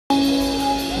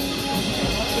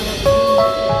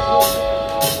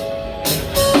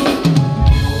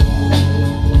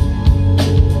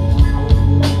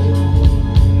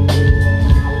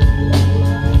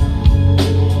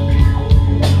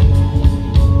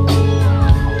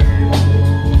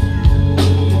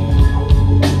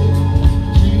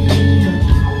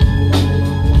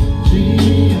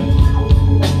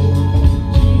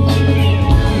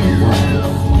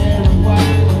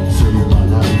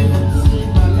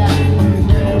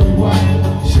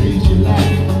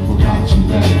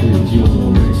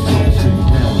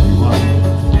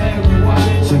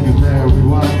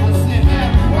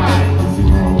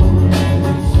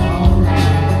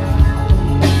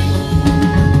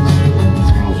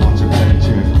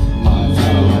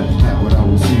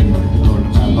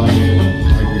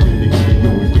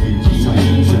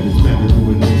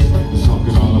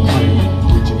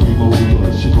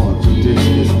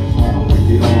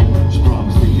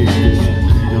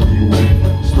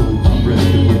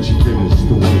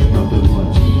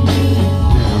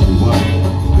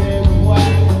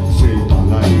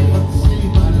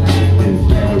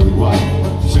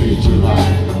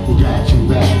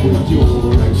with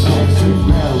your ex-wife. Sing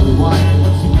Barry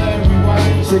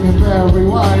White, singing Barry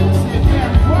White.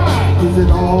 Is it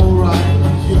alright?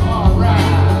 Is it alright?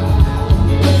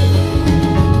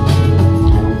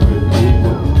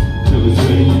 Till it's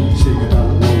ready, sing it out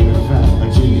low and fat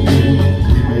like Jimmy Lee.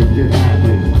 We make it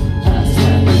happen. Ass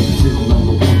slapping, sitting on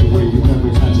the point where you never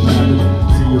catch it happen.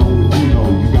 See you know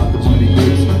you got the money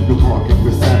grips. You're parking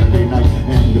for Saturday night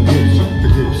and the pips. The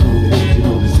dips know the hits, you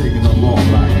know they're singing along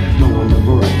right. Knowing the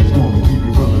verse is gonna keep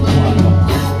you from the twilight.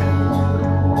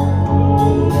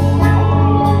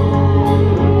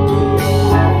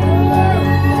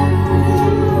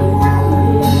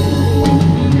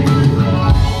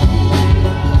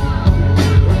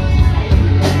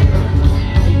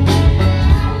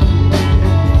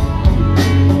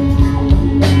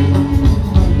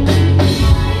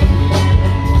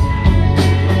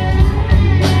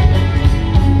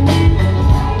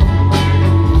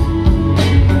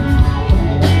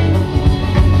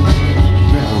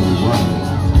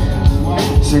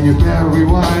 Singing Barry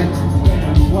White,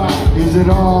 is it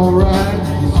alright?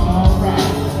 It's alright.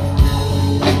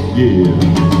 Yeah.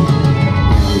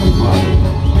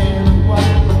 Barry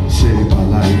White, saved my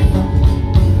life.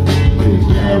 Big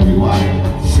Barry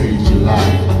White, saved your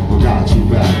life. We got you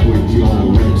back with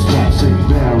your red strap. Sing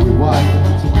Barry White,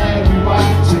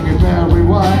 singing Barry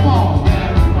White,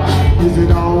 is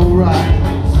it alright?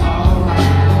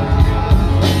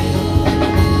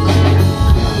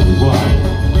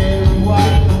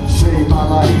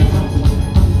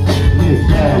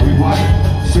 Barry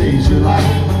White saves your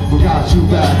life. We got you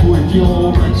back with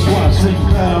your ex-wife. Sing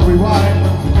Barry White.